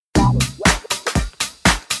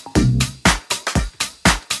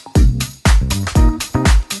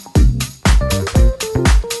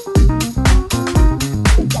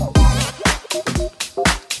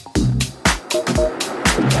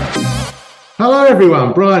Hello,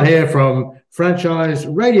 everyone. Brian here from Franchise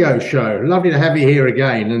Radio Show. Lovely to have you here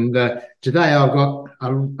again. And today I've got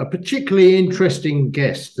a particularly interesting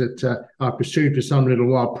guest that I pursued for some little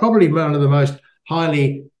while. Probably one of the most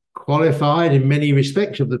highly qualified in many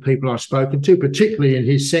respects of the people I've spoken to, particularly in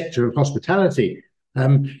his sector of hospitality.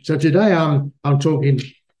 So today I'm talking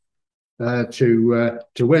to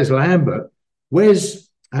Wes Lambert. Wes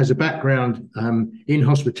has a background in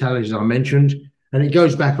hospitality, as I mentioned, and it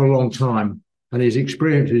goes back a long time. And his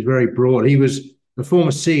experience is very broad. He was the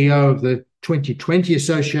former CEO of the 2020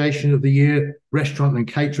 Association of the Year Restaurant and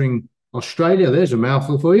Catering Australia. There's a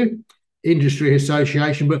mouthful for you. Industry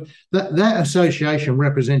association, but that association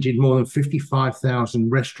represented more than 55,000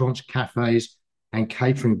 restaurants, cafes, and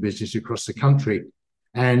catering business across the country,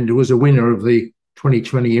 and was a winner of the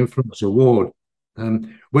 2020 Influence Award.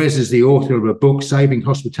 Wes is the author of a book, Saving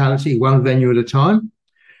Hospitality, One Venue at a Time.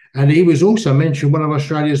 And he was also mentioned one of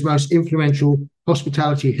Australia's most influential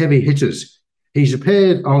hospitality heavy hitters. He's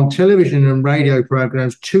appeared on television and radio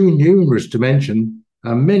programs too numerous to mention,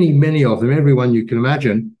 many of them, everyone you can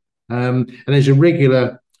imagine. And there's a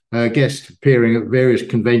regular guest appearing at various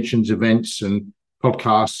conventions, events, and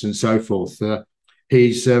podcasts and so forth.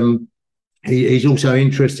 He's also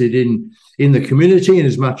interested in the community, in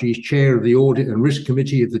as much as he's chair of the Audit and Risk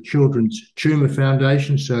Committee of the Children's Tumour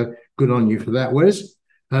Foundation. So good on you for that, Wes.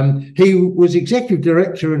 He was executive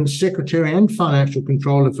director and secretary and financial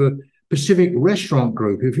controller for Pacific Restaurant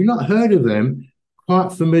Group. If you've not heard of them,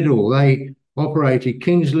 quite formidable. They operated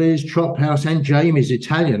Kingsley's, Chop House, and Jamie's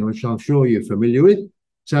Italian, which I'm sure you're familiar with.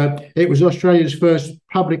 So it was Australia's first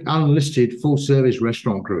public unlisted full-service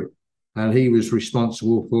restaurant group, and he was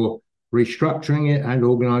responsible for restructuring it and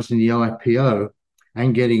organising the IPO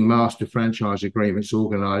and getting master franchise agreements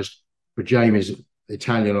organised for Jamie's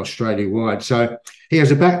Italian Australia-wide. So he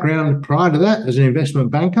has a background prior to that as an investment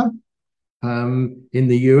banker in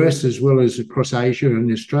the US as well as across Asia and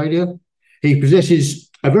Australia. He possesses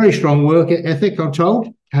a very strong work ethic, I'm told,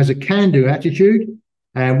 has a can-do attitude.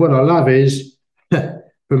 And what I love is,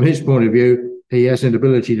 from his point of view, he has an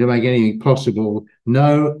ability to make anything possible.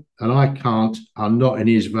 No, and I can't, are not in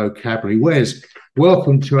his vocabulary. Wes,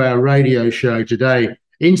 welcome to our radio show today,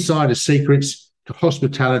 Insider Secrets to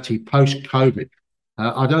Hospitality Post-COVID.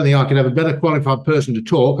 I don't think I could have a better qualified person to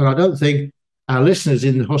talk, and I don't think our listeners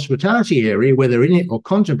in the hospitality area, whether in it or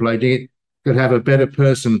contemplating it, could have a better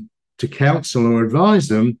person to counsel or advise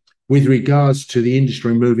them with regards to the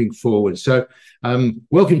industry moving forward. So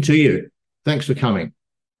welcome to you. Thanks for coming.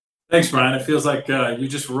 Thanks, Brian. It feels like you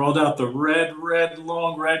just rolled out the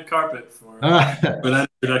long red carpet for that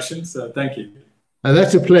introduction, so thank you.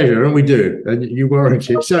 That's a pleasure, and we do, and you warrant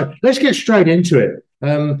it. So let's get straight into it.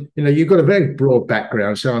 You've got a very broad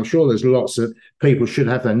background, so I'm sure there's lots that people should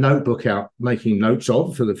have their notebook out making notes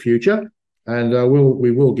of for the future. And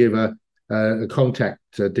we will give a contact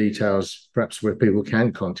details, perhaps where people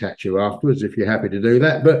can contact you afterwards if you're happy to do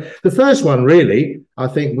that. But the first one really, I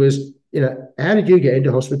think, was, how did you get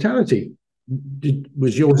into hospitality?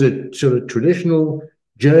 Was yours a sort of traditional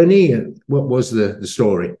journey? And what was the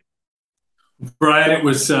story? Brian, it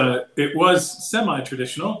was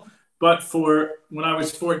semi-traditional. But when I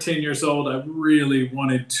was 14 years old, I really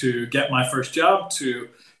wanted to get my first job to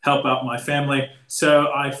help out my family.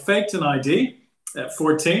 So I faked an ID at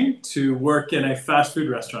 14 to work in a fast food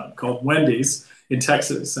restaurant called Wendy's in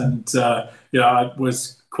Texas. And I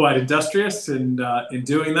was quite industrious in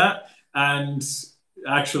doing that, and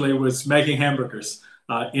actually was making hamburgers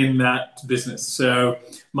in that business. So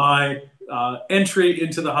my entry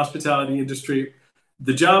into the hospitality industry,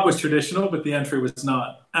 the job was traditional, but the entry was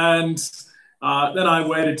not. And then I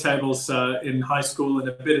waited tables in high school and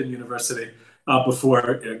a bit in university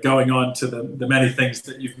before going on to the many things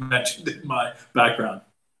that you've mentioned in my background.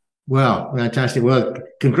 Wow, fantastic. Well,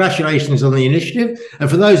 congratulations on the initiative. And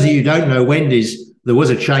for those of you who don't know, Wendy's, there was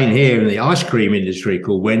a chain here in the ice cream industry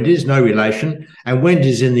called Wendy's, no relation. And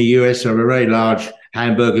Wendy's in the US are a very large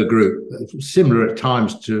hamburger group, similar at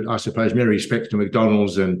times to, I suppose, many respects to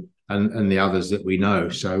McDonald's and the others that we know.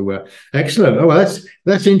 So excellent. Oh, well,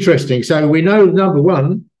 that's interesting. So we know, number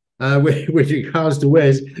one, with regards to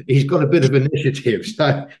Wes, he's got a bit of initiative.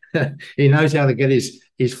 So he knows how to get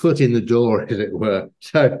his foot in the door, as it were.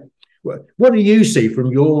 So what do you see from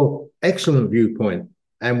your excellent viewpoint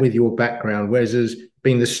and with your background, Wes, as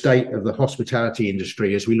being the state of the hospitality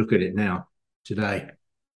industry as we look at it now today?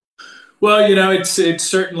 Well, it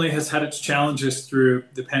certainly has had its challenges through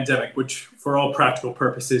the pandemic, which for all practical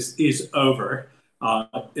purposes is over,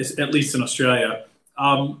 at least in Australia.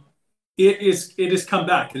 It has come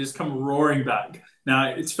back. It has come roaring back. Now,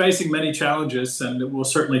 it's facing many challenges, and we'll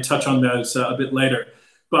certainly touch on those a bit later.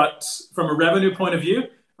 but from a revenue point of view,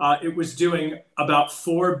 it was doing about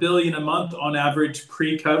 $4 billion a month on average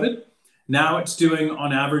pre-COVID. Now it's doing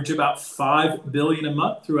on average about $5 billion a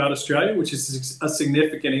month throughout Australia, which is a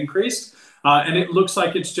significant increase. And it looks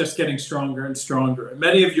like it's just getting stronger and stronger. And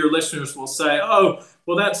many of your listeners will say, oh,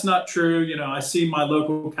 well, that's not true. You know, I see my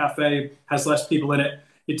local cafe has less people in it.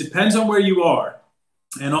 It depends on where you are.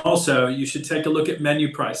 And also, you should take a look at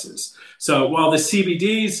menu prices. So while the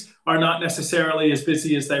CBDs are not necessarily as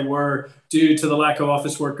busy as they were due to the lack of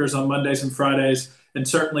office workers on Mondays and Fridays, and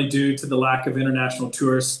certainly due to the lack of international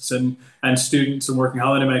tourists and students and working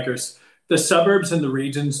holidaymakers, the suburbs and the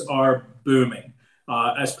regions are booming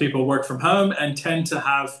as people work from home and tend to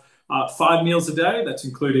have 5 meals a day. That's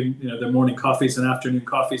including their morning coffees and afternoon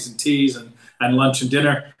coffees and teas and lunch and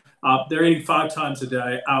dinner. They're eating 5 times a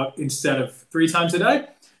day out instead of 3 times a day.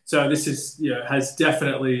 So this has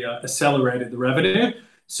definitely accelerated the revenue.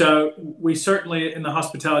 So we certainly in the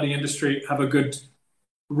hospitality industry have a good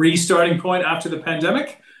restarting point after the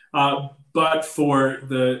pandemic, but for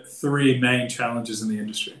the 3 main challenges in the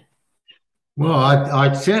industry. Well,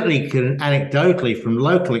 I certainly can anecdotally from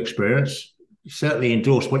local experience certainly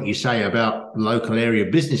endorse what you say about local area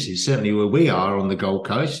businesses, certainly where we are on the Gold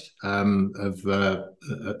Coast of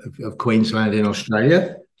Queensland in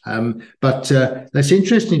Australia. But that's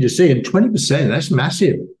interesting to see. And 20%, that's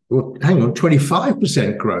massive. Well, hang on,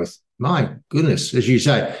 25% growth. My goodness, as you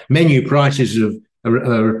say, menu prices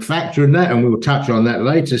are a factor in that, and we'll touch on that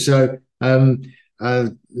later. So that's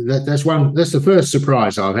the first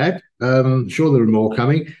surprise I've had. Sure there are more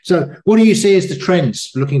coming. So what do you see as the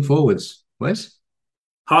trends looking forwards, Wes?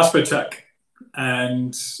 Hospitech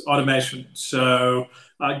and automation. So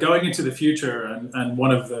going into the future, and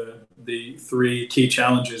one of the 3 key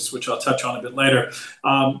challenges, which I'll touch on a bit later,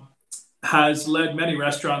 has led many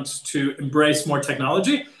restaurants to embrace more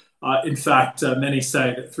technology. In fact, many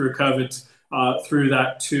say that through COVID, through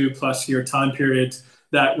that 2+ year time period,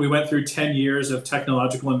 that we went through 10 years of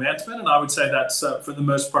technological advancement. And I would say that's for the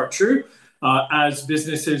most part true, as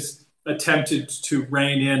businesses attempted to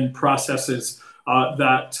rein in processes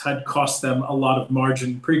that had cost them a lot of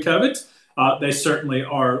margin pre-COVID. They certainly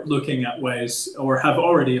are looking at ways, or have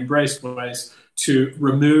already embraced ways, to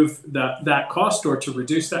remove that cost or to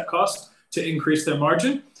reduce that cost to increase their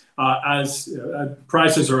margin as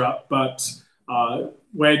prices are up, but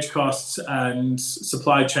wage costs and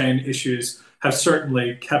supply chain issues have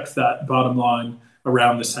certainly kept that bottom line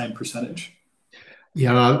around the same percentage.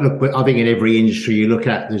 Yeah, look, I think in every industry you look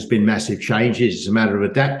at, there's been massive changes. It's a matter of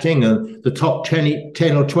adapting, and the top 10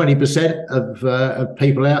 or 20% of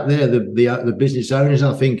people out there, the business owners,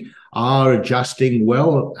 I think, are adjusting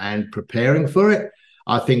well and preparing for it.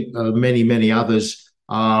 I think many others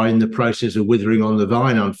are in the process of withering on the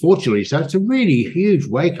vine, unfortunately. So it's a really huge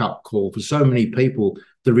wake-up call for so many people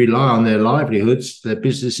that rely on their livelihoods, their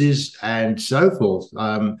businesses, and so forth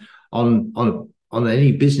on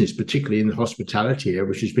any business, particularly in the hospitality area,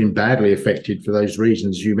 which has been badly affected for those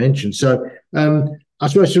reasons you mentioned. So I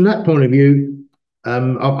suppose from that point of view,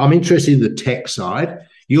 I'm interested in the tech side.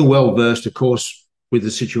 You're well versed, of course, with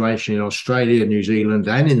the situation in Australia, New Zealand,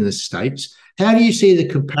 and in the States. How do you see the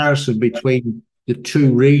comparison between the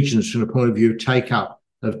 2 regions from the point of view of take-up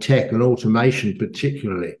of tech and automation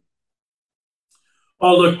particularly?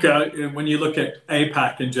 Oh, look, when you look at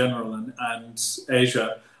APAC in general and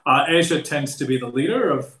Asia, Asia tends to be the leader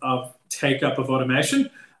of take-up of automation.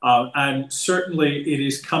 And certainly it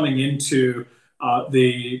is coming into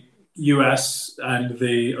the US and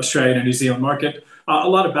the Australian and New Zealand market. A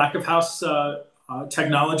lot of back-of-house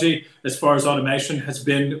technology as far as automation has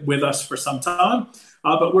been with us for some time.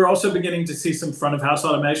 But we're also beginning to see some front-of-house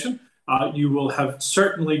automation. You will have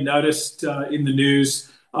certainly noticed in the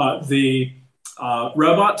news the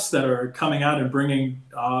robots that are coming out and bringing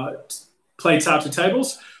plates out to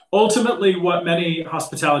tables. Ultimately, what many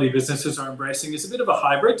hospitality businesses are embracing is a bit of a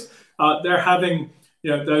hybrid. They're having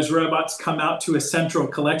those robots come out to a central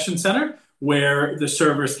collection center where the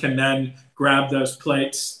servers can then grab those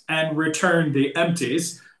plates and return the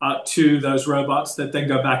empties to those robots that then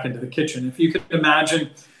go back into the kitchen. If you can imagine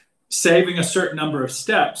saving a certain number of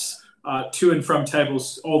steps to and from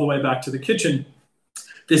tables all the way back to the kitchen,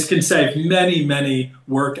 this can save many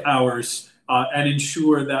work hours and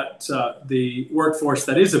ensure that the workforce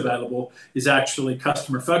that is available is actually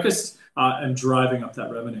customer focused and driving up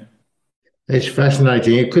that revenue. It's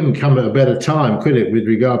fascinating. It couldn't come at a better time, could it, with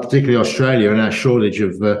regard particularly Australia and our shortage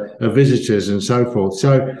of visitors and so forth.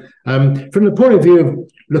 So from the point of view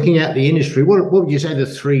of looking at the industry, what would you say the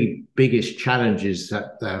 3 biggest challenges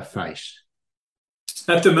that they're faced?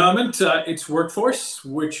 At the moment, it's workforce,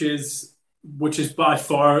 which is which is by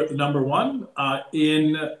far the number one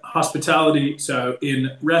in hospitality. So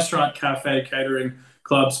in restaurant, cafe, catering,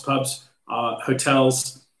 clubs, pubs,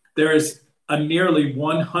 hotels, there is a nearly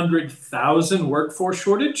 100,000 workforce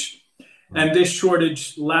shortage. And this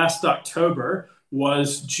shortage last October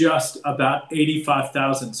was just about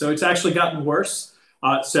 85,000. So it's actually gotten worse.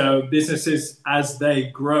 So businesses, as they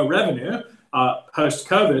grow revenue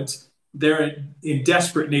post-COVID, they're in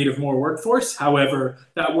desperate need of more workforce. However,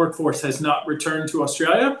 that workforce has not returned to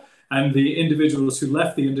Australia, and the individuals who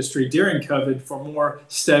left the industry during COVID for more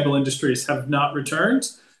stable industries have not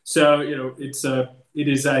returned. So, it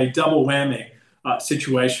is a double whammy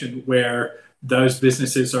situation where those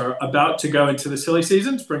businesses are about to go into the silly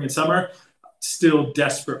season, spring and summer, still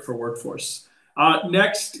desperate for workforce.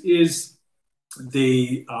 Next is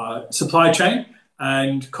the supply chain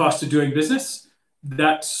and cost of doing business.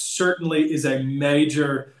 That certainly is a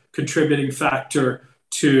major contributing factor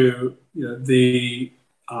to the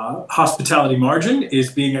hospitality margin,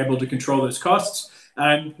 is being able to control those costs.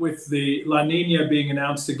 And with the La Nina being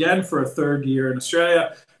announced again for a third year in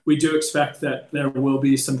Australia, we do expect that there will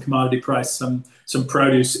be some commodity price, some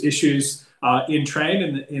produce issues in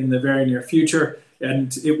train in the very near future.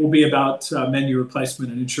 And it will be about menu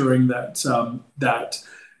replacement and ensuring that that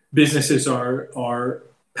businesses are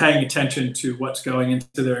paying attention to what's going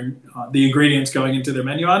into their the ingredients going into their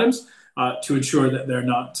menu items to ensure that they're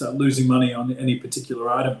not losing money on any particular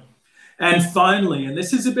item. And finally, and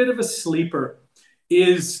this is a bit of a sleeper,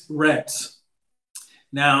 is rents.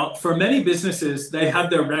 Now, for many businesses, they had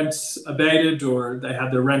their rents abated or they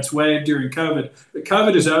had their rents waived during COVID, but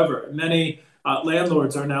COVID is over. Many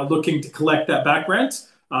landlords are now looking to collect that back rent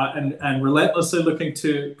and relentlessly looking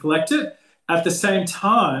to collect it. At the same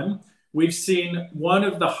time, we've seen one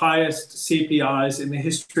of the highest CPIs in the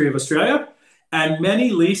history of Australia, and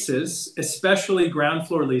many leases, especially ground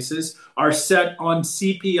floor leases, are set on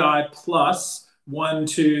CPI plus 1,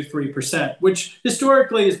 2, 3%, which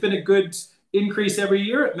historically has been a good increase every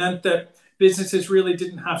year. It meant that businesses really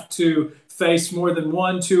didn't have to face more than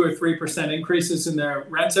 1, 2, or 3% increases in their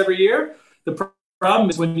rents every year. The problem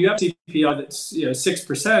is when you have CPI that's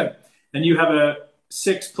 6%, and you have a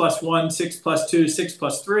 6 plus 1, 6 plus 2, 6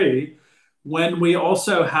 plus 3, when we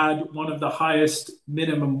also had one of the highest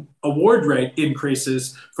minimum award rate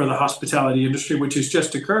increases for the hospitality industry, which has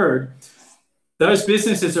just occurred, those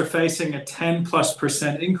businesses are facing a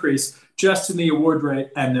 10+% increase just in the award rate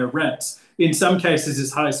and their rents. In some cases,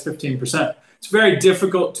 as high as 15%. It's very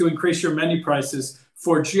difficult to increase your menu prices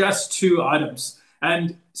for just 2 items.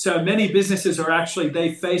 And so many businesses are actually,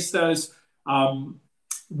 they face those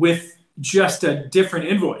with just a different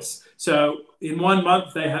invoice. So in 1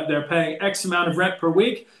 month, they're paying X amount of rent per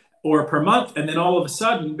week or per month. And then all of a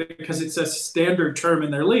sudden, because it's a standard term in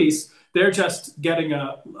their lease, they're just getting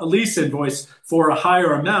a lease invoice for a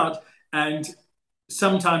higher amount and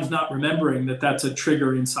sometimes not remembering that that's a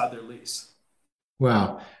trigger inside their lease.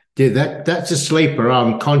 Wow. That's a sleeper.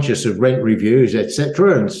 I'm conscious of rent reviews,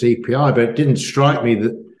 etc., and CPI, but it didn't strike me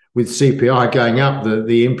that with CPI going up,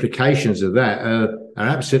 the implications of that are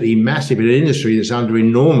absolutely massive in an industry that's under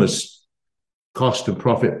enormous cost and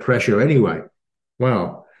profit pressure anyway.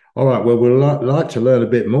 Wow. All right. Well, we'd like to learn a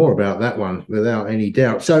bit more about that one without any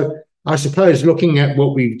doubt. So I suppose looking at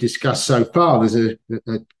what we've discussed so far, there's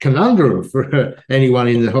a conundrum for anyone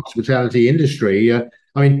in the hospitality industry. I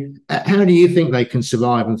mean, how do you think they can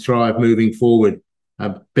survive and thrive moving forward,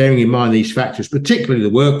 bearing in mind these factors, particularly the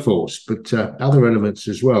workforce, but other elements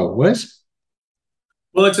as well? Wes?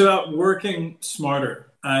 Well, it's about working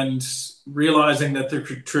smarter and realizing that the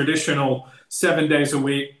traditional 7 days a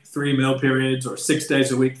week, 3 meal periods, or 6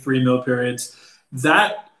 days a week, 3 meal periods,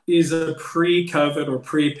 that is a pre-COVID or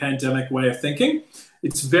pre-pandemic way of thinking.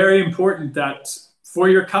 It's very important that for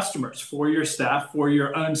your customers, for your staff, for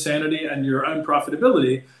your own sanity and your own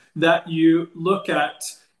profitability, that you look at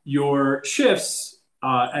your shifts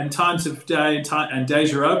and times of day and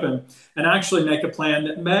days you're open and actually make a plan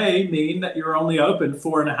that may mean that you're only open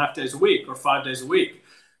 4.5 days a week or 5 days a week.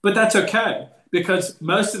 But that's okay, because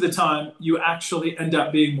most of the time you actually end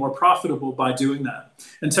up being more profitable by doing that.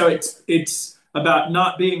 And so it's about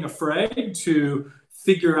not being afraid to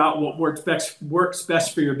figure out what works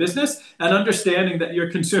best for your business, and understanding that your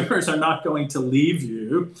consumers are not going to leave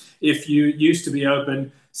you if you used to be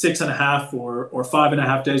open 6.5 or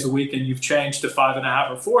 5.5 days a week and you've changed to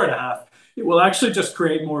 5.5 or 4.5. It will actually just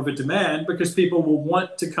create more of a demand because people will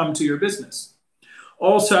want to come to your business.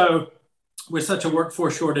 Also, with such a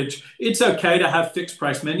workforce shortage, it's okay to have fixed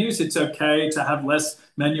price menus. It's okay to have less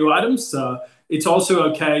menu items. It's also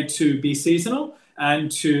okay to be seasonal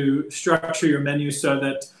and to structure your menu so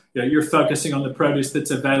that you're focusing on the produce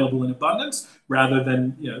that's available in abundance rather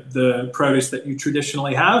than the produce that you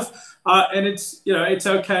traditionally have. And it's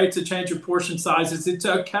okay to change your portion sizes. It's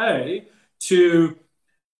okay to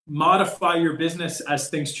modify your business as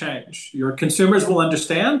things change. Your consumers will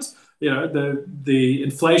understand. The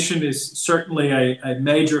inflation is certainly a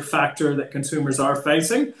major factor that consumers are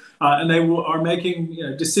facing, and they are making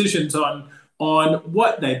decisions on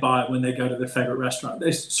what they buy when they go to their favorite restaurant.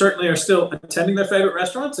 They certainly are still attending their favorite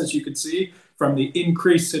restaurants, as you can see from the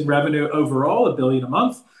increase in revenue overall, $1 billion a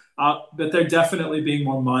month. But they're definitely being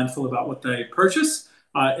more mindful about what they purchase.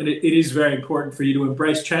 And it is very important for you to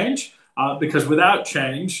embrace change, because without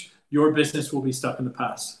change, your business will be stuck in the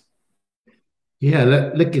past. Yeah,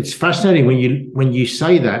 look, it's fascinating when you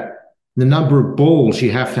say that, the number of balls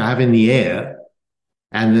you have to have in the air,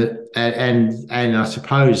 and I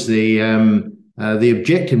suppose the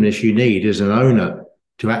objectiveness you need as an owner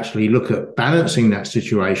to actually look at balancing that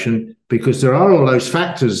situation, because there are all those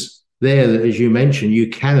factors there that, as you mentioned, you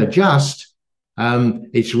can adjust.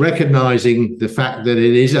 It's recognizing the fact that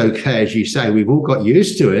it is okay, as you say, we've all got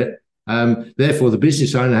used to it. Therefore, the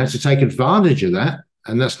business owner has to take advantage of that.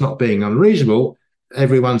 And that's not being unreasonable.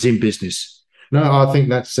 Everyone's in business. No, I think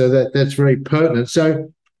that's very pertinent.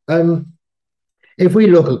 So if we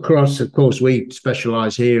look across, of course, we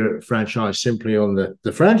specialize here at Franchise Simply on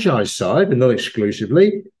the franchise side, but not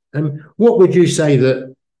exclusively. And what would you say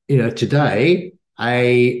that, today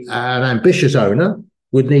an ambitious owner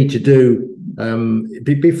would need to do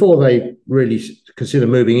before they really consider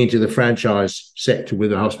moving into the franchise sector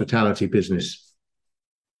with a hospitality business?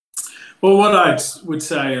 Well, what I would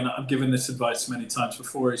say, and I've given this advice many times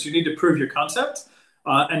before, is you need to prove your concept.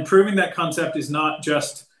 And proving that concept is not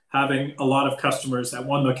just having a lot of customers at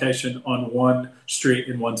one location on one street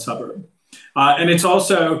in one suburb. And it's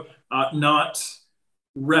also not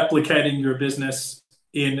replicating your business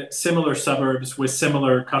in similar suburbs with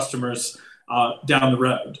similar customers down the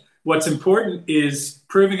road. What's important is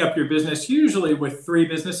proving up your business, usually with 3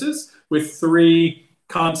 businesses, with 3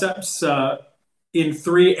 concepts, in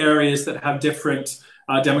 3 areas that have different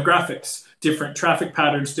demographics, different traffic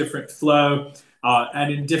patterns, different flow,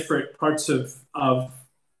 and in different parts of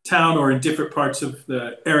town or in different parts of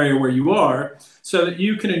the area where you are, so that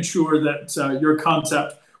you can ensure that your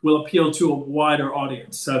concept will appeal to a wider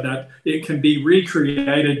audience, so that it can be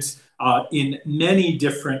recreated in many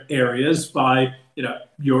different areas by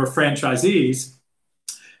your franchisees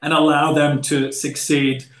and allow them to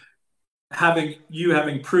succeed,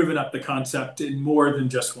 having proven up the concept in more than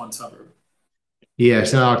just one suburb.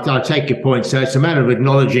 Yes, I'll take your point. So it's a matter of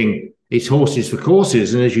acknowledging it's horses for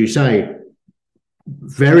courses. And as you say,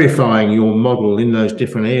 verifying your model in those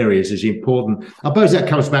different areas is important. I suppose that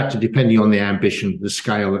comes back to depending on the ambition, the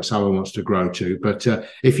scale that someone wants to grow to. But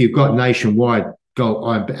if you've got nationwide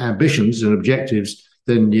goal ambitions and objectives,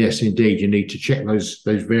 then yes, indeed, you need to check those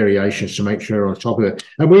variations to make sure you're on top of it.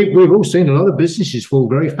 And we've all seen a lot of businesses fall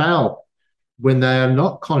very foul when they are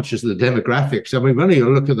not conscious of the demographics. I mean, when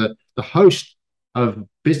you look at the host of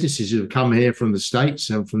businesses that have come here from the States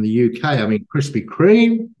and from the UK. I mean, Krispy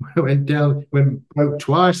Kreme went broke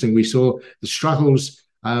twice, and we saw the struggles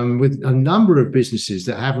with a number of businesses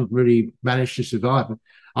that haven't really managed to survive.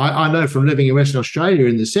 I know from living in Western Australia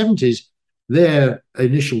in the 70s, their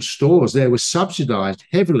initial stores there were subsidised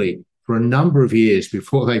heavily for a number of years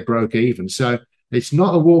before they broke even. So it's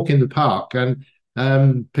not a walk in the park,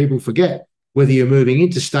 and people forget. Whether you're moving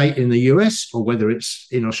interstate in the US or whether it's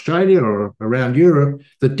in Australia or around Europe,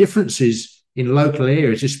 the differences in local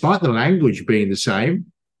areas, despite the language being the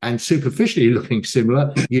same and superficially looking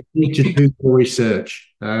similar, you need to do more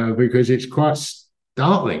research because it's quite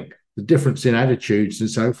startling, the difference in attitudes and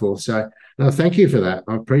so forth. So no, thank you for that.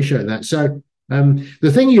 I appreciate that. So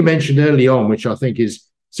the thing you mentioned early on, which I think is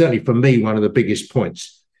certainly for me one of the biggest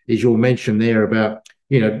points, is your mention there about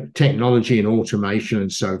technology and automation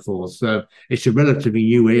and so forth. So it's a relatively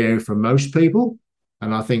new area for most people.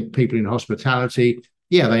 And I think people in hospitality,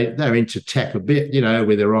 they're into tech a bit,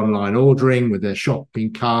 with their online ordering, with their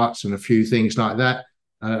shopping carts and a few things like that,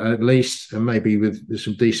 at least, and maybe with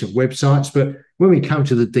some decent websites. But when we come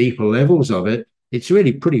to the deeper levels of it, it's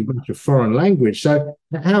really pretty much a foreign language. So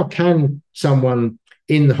how can someone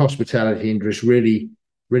in the hospitality industry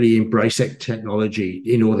really embrace that technology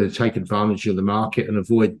in order to take advantage of the market and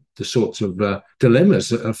avoid the sorts of dilemmas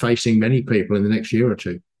that are facing many people in the next year or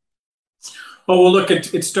two? Oh, well, look,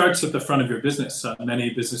 it starts at the front of your business.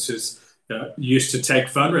 Many businesses used to take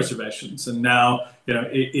phone reservations, and now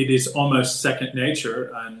it is almost second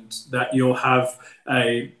nature, and that you'll have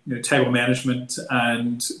a table management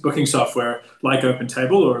and booking software like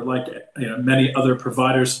OpenTable or like many other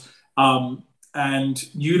providers and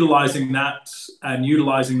utilizing that and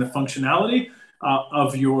utilizing the functionality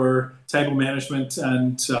of your table management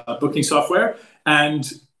and booking software,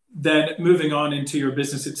 and then moving on into your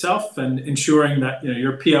business itself and ensuring that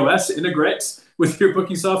your POS integrates with your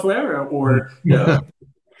booking software, or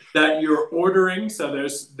that you're ordering. So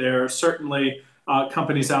there are certainly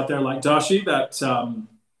companies out there like Doshi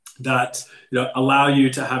that allow you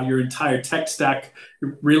to have your entire tech stack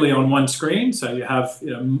really on one screen. So you have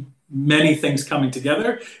many things coming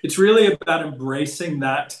together. It's really about embracing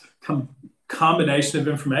that combination of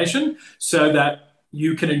information so that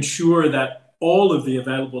you can ensure that all of the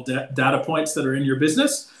available data points that are in your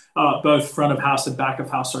business, both front of house and back of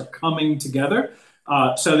house, are coming together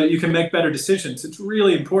so that you can make better decisions. It's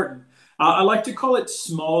really important. I like to call it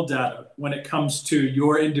small data when it comes to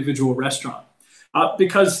your individual restaurant,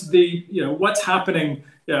 because what's happening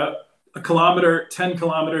a kilometer, 10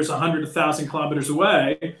 kilometers, 100, 1,000 kilometers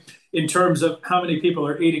away in terms of how many people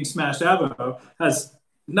are eating smashed avo has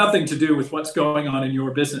nothing to do with what's going on in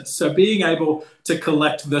your business. So being able to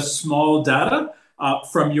collect the small data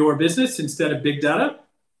from your business instead of big data,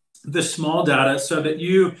 the small data, so that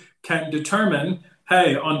you can determine,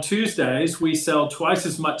 hey, on Tuesdays, we sell twice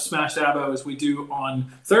as much smashed avo as we do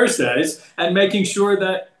on Thursdays, and making sure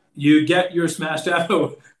that you get your smashed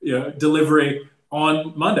avo delivery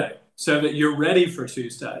on Monday so that you're ready for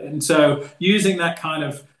Tuesday. And so using that kind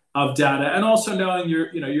of data, and also knowing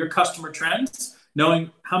your customer trends,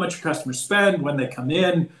 knowing how much your customers spend when they come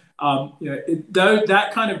in, that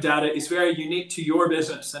kind of data is very unique to your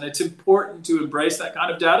business, and it's important to embrace that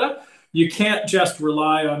kind of data. You can't just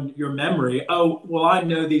rely on your memory. Oh, well, I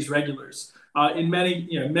know these regulars. In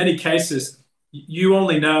many cases, you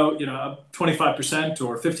only know 25%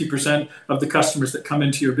 or 50% of the customers that come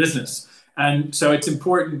into your business, and so it's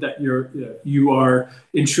important that you are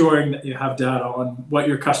ensuring that you have data on what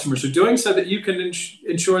your customers are doing, so that you can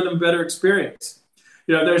ensure them a better experience.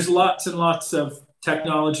 There's lots and lots of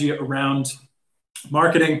technology around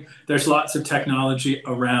marketing. There's lots of technology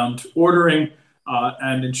around ordering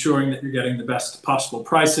and ensuring that you're getting the best possible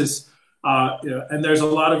prices. And there's a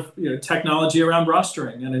lot of technology around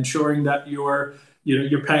rostering and ensuring that you're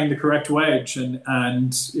paying the correct wage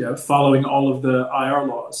and following all of the IR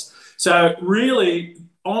laws. So really,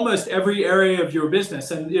 almost every area of your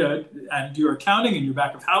business and your accounting and your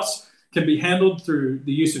back of house can be handled through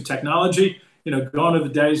the use of technology. Gone are the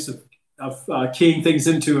days of keying things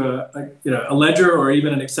into a ledger or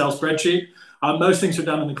even an Excel spreadsheet. Most things are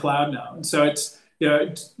done in the cloud now, and so it's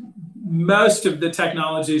most of the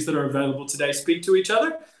technologies that are available today speak to each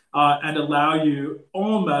other and allow you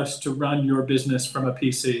almost to run your business from a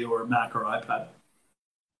PC or a Mac or iPad.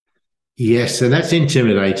 Yes, and that's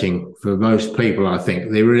intimidating for most people, I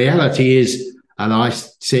think. The reality is, and I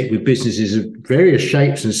see it with businesses of various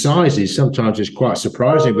shapes and sizes, sometimes it's quite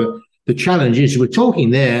surprising, but the challenge is, we're talking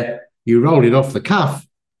there, you rolled it off the cuff,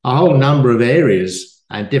 a whole number of areas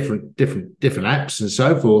and different apps and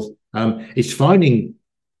so forth. It's finding,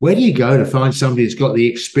 where do you go to find somebody that's got the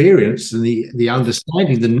experience and the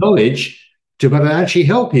understanding, the knowledge to be able to actually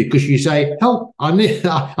help you? Because you say, help, I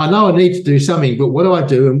know I need to do something, but what do I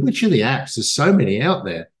do? And which of the apps? There's so many out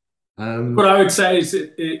there. What I would say is,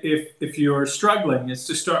 if you're struggling, is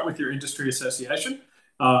to start with your industry association.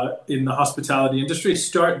 In the hospitality industry,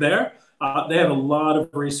 start there. They have a lot of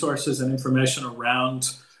resources and information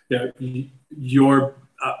around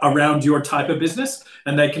around your type of business,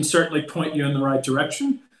 and they can certainly point you in the right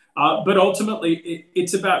direction. But ultimately,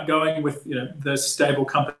 it's about going with the stable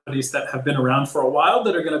companies that have been around for a while,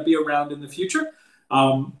 that are going to be around in the future.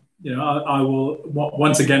 I will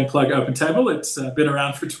once again plug OpenTable. It's been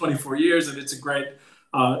around for 24 years, and it's a great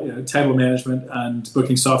table management and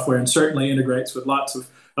booking software, and certainly integrates with lots of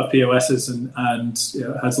POSs and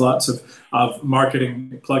has lots of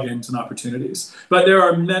marketing plugins and opportunities. But there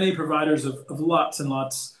are many providers of lots and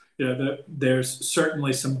lots. There's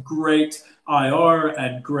certainly some great IR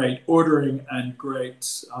and great ordering and great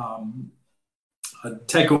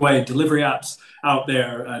takeaway and delivery apps out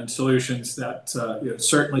there, and solutions that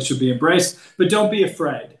certainly should be embraced. But don't be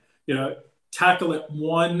afraid. Tackle it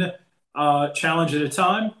one challenge at a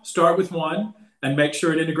time. Start with one and make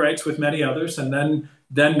sure it integrates with many others, and then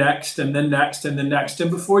next, and then next, and then next.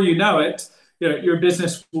 And before you know it, your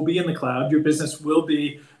business will be in the cloud. Your business will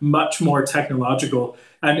be much more technological,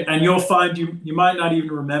 and you'll find you might not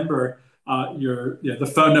even remember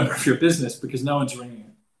the phone number of your business, because no one's ringing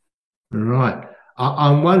it. Right.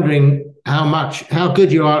 I'm wondering how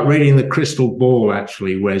good you are at reading the crystal ball,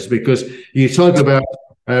 actually, Wes, because you talk about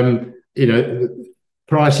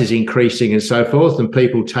prices increasing and so forth, and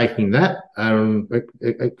people taking that,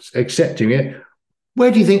 accepting it.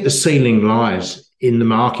 Where do you think the ceiling lies in the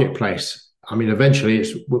marketplace? I mean, eventually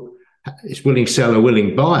it's willing seller,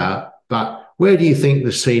 willing buyer, but where do you think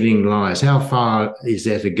the ceiling lies? How far is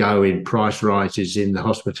there to go in price rises in the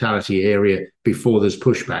hospitality area before there's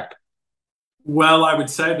pushback? Well, I would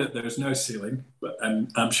say that there's no ceiling,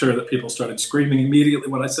 and I'm sure that people started screaming immediately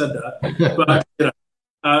when I said that. But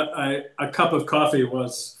a cup of coffee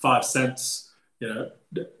was 5 cents,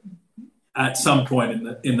 at some point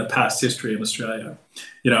in the past history of Australia,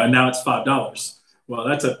 and now it's $5. Well,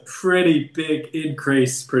 that's a pretty big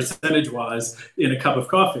increase percentage-wise in a cup of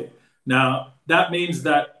coffee. Now, that means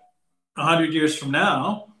that 100 years from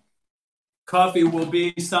now, coffee will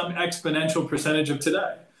be some exponential percentage of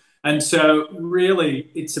today. And so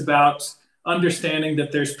really, it's about understanding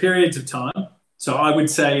that there's periods of time. So I would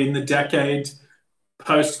say in the decade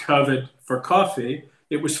post-COVID for coffee,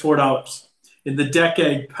 it was $4. In the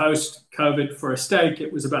decade post-COVID for a steak,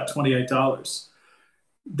 it was about $28.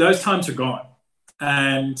 Those times are gone,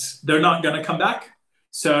 and they're not going to come back.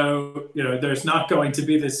 So, there's not going to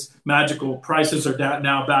be this magical prices are down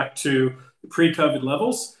now back to pre-COVID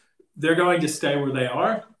levels. They're going to stay where they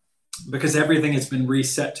are because everything has been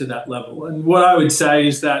reset to that level. And what I would say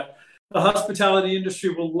is that the hospitality industry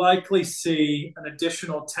will likely see an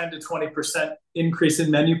additional 10 to 20% increase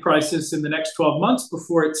in menu prices in the next 12 months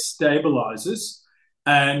before it stabilizes.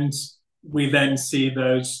 And we then see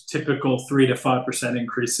those typical 3 to 5%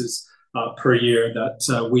 increases per year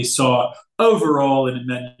that we saw overall in a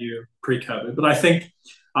menu pre-COVID. But I think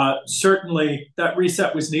certainly that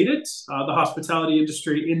reset was needed. The hospitality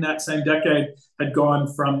industry in that same decade had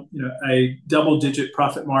gone from a double-digit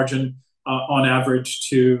profit margin on average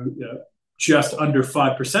to just under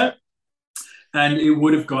 5%, and it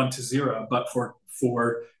would have gone to zero but for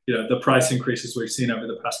the price increases we've seen over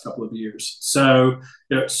the past couple of years. So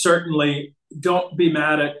certainly don't be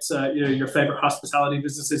mad at your favorite hospitality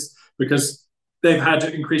businesses because they've had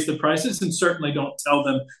to increase the prices, and certainly don't tell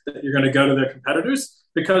them that you're going to go to their competitors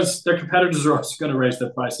because their competitors are also going to raise their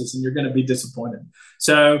prices and you're going to be disappointed.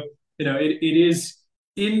 So it is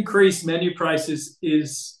increased menu prices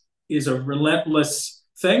is a relentless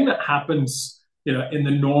thing that happens in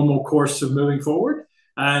the normal course of moving forward.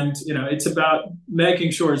 And it's about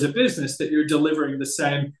making sure as a business that you're delivering the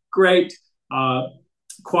same great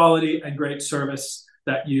quality and great service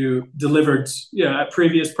that you delivered at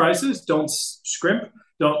previous prices. Don't scrimp.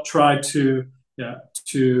 Don't try to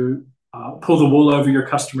pull the wool over your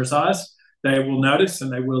customers' eyes. They will notice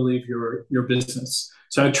and they will leave your business.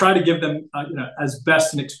 So try to give them as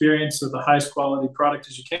best an experience with the highest quality product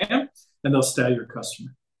as you can, and they'll stay your customer.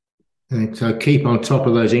 And so keep on top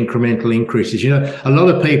of those incremental increases. A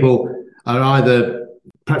lot of people are either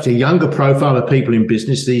perhaps a younger profile of people in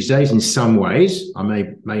business these days in some ways. I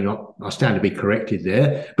may not, I stand to be corrected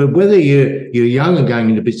there. But whether you're young and going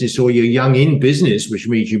into business or you're young in business, which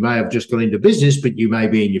means you may have just gone into business, but you may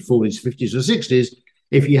be in your 40s, 50s or 60s,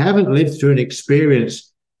 if you haven't lived through and experienced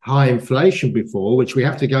high inflation before, which we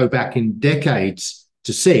have to go back in decades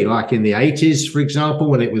to see, like in the 80s, for example,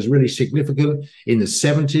 when it was really significant, in the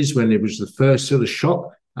 70s, when it was the first sort of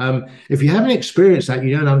shock. If you haven't experienced that,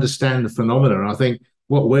 you don't understand the phenomenon. I think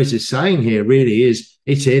what Wes is saying here really is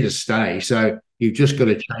it's here to stay. So you've just got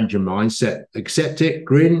to change your mindset, accept it,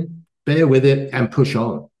 grin, bear with it, and push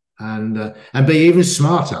on, and be even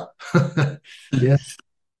smarter. Yeah.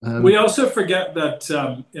 We also forget that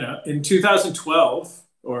in 2012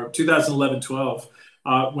 or 2011-12,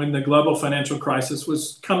 when the global financial crisis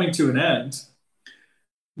was coming to an end,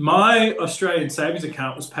 my Australian savings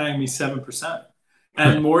account was paying me 7%,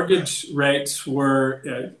 and mortgage rates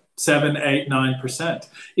were 7, 8, 9%.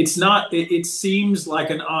 It's not. It seems like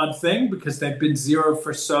an odd thing because they've been zero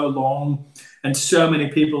for so long, and so many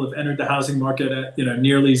people have entered the housing market at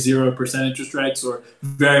nearly 0% interest rates or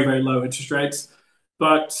very, very low interest rates.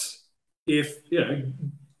 But if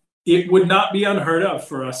it would not be unheard of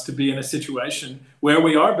for us to be in a situation where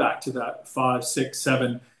we are back to that 5, 6,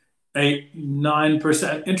 7, 8,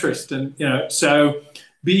 9% interest, and so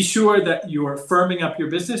be sure that you're firming up your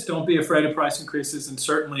business. Don't be afraid of price increases, and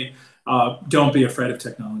certainly don't be afraid of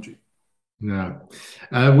technology. No,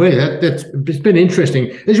 it's been interesting.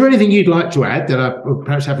 Is there anything you'd like to add that I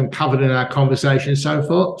perhaps haven't covered in our conversation so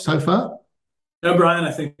far? No, Brian,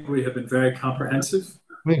 I think we have been very comprehensive.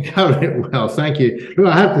 We covered it well. Thank you.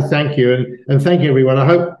 Well, I have to thank you and thank you, everyone. I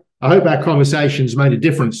hope our conversation's made a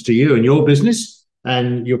difference to you and your business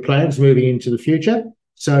and your plans moving into the future.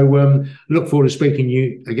 So look forward to speaking to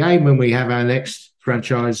you again when we have our next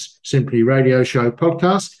Franchise Simply Radio Show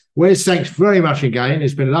podcast. Wes, thanks very much again.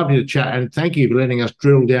 It's been lovely to chat, and thank you for letting us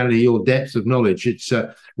drill down into your depth of knowledge. It's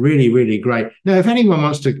really, really great. Now, if anyone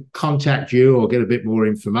wants to contact you or get a bit more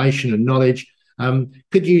information and knowledge,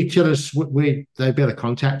 could you tell us where they better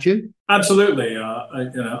contact you? Absolutely.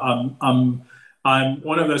 I'm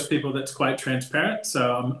one of those people that's quite transparent,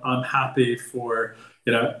 so I'm happy for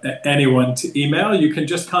anyone to email. You can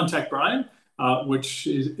just contact Brian, which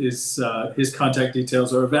is his contact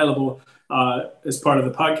details are available as part of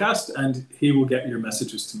the podcast, and he will get your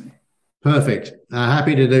messages to me. Perfect.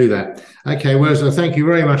 Happy to do that. Okay, well, so thank you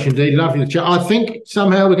very much indeed. Lovely to chat. I think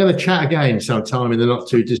somehow we're going to chat again sometime in the not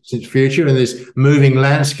too distant future in this moving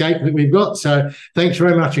landscape that we've got. So thanks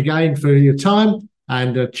very much again for your time,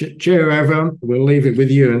 and cheerio everyone. We'll leave it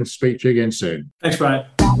with you and speak to you again soon. Thanks, Brian.